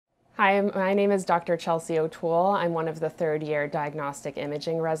Hi, my name is Dr. Chelsea O'Toole. I'm one of the third-year diagnostic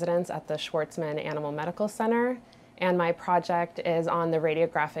imaging residents at the Schwarzman Animal Medical Center, and my project is on the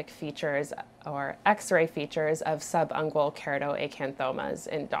radiographic features or X-ray features of subungual keratoacanthomas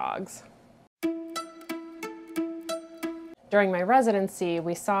in dogs. During my residency,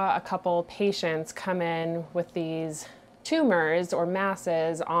 we saw a couple patients come in with these tumors or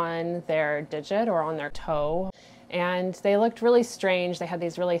masses on their digit or on their toe. And they looked really strange. They had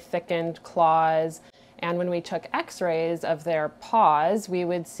these really thickened claws. And when we took x-rays of their paws, we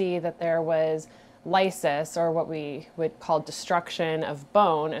would see that there was lysis, or what we would call destruction of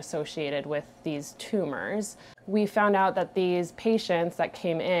bone, associated with these tumors. We found out that these patients that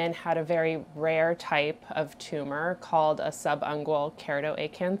came in had a very rare type of tumor called a subungual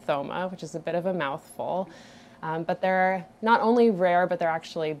keratoacanthoma, which is a bit of a mouthful. But they're not only rare, but they're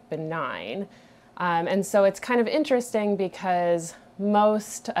actually benign. And so it's kind of interesting because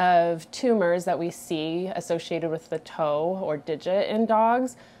most of tumors that we see associated with the toe or digit in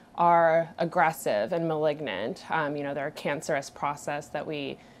dogs are aggressive and malignant. They're a cancerous process that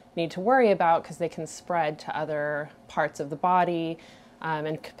we need to worry about because they can spread to other parts of the body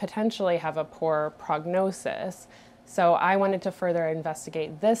and potentially have a poor prognosis. So I wanted to further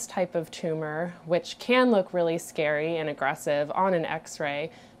investigate this type of tumor, which can look really scary and aggressive on an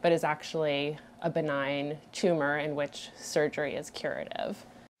X-ray, but is actually a benign tumor in which surgery is curative.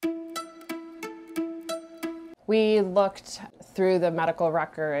 We looked through the medical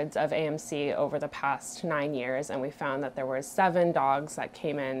records of AMC over the past 9 years, and we found that there were 7 dogs that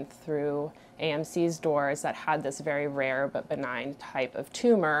came in through AMC's doors that had this very rare but benign type of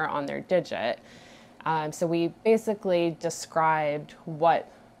tumor on their digit. So we basically described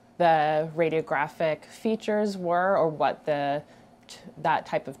what the radiographic features were, or what that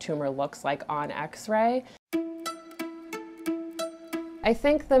type of tumor looks like on X-ray. I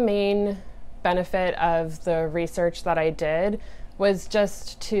think the main benefit of the research that I did was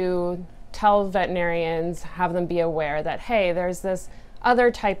just to tell veterinarians, have them be aware that, hey, there's this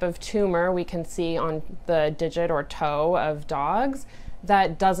other type of tumor we can see on the digit or toe of dogs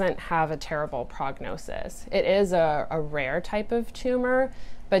that doesn't have a terrible prognosis. It is a rare type of tumor,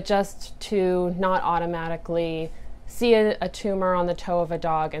 but just to not automatically see a tumor on the toe of a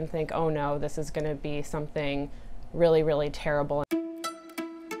dog and think, oh no, this is going to be something really, really terrible.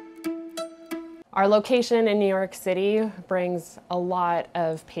 Our location in New York City brings a lot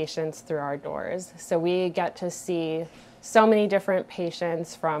of patients through our doors. So we get to see so many different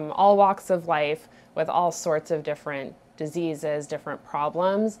patients from all walks of life with all sorts of different diseases, different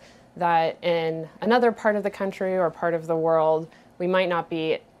problems that in another part of the country or part of the world we might not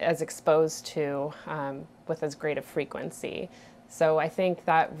be as exposed to with as great a frequency. So I think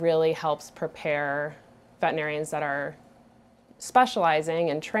that really helps prepare veterinarians that are specializing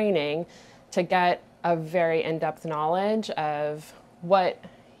and training to get a very in-depth knowledge of what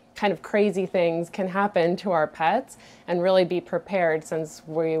kind of crazy things can happen to our pets and really be prepared, since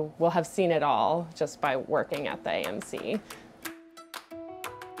we will have seen it all just by working at the AMC.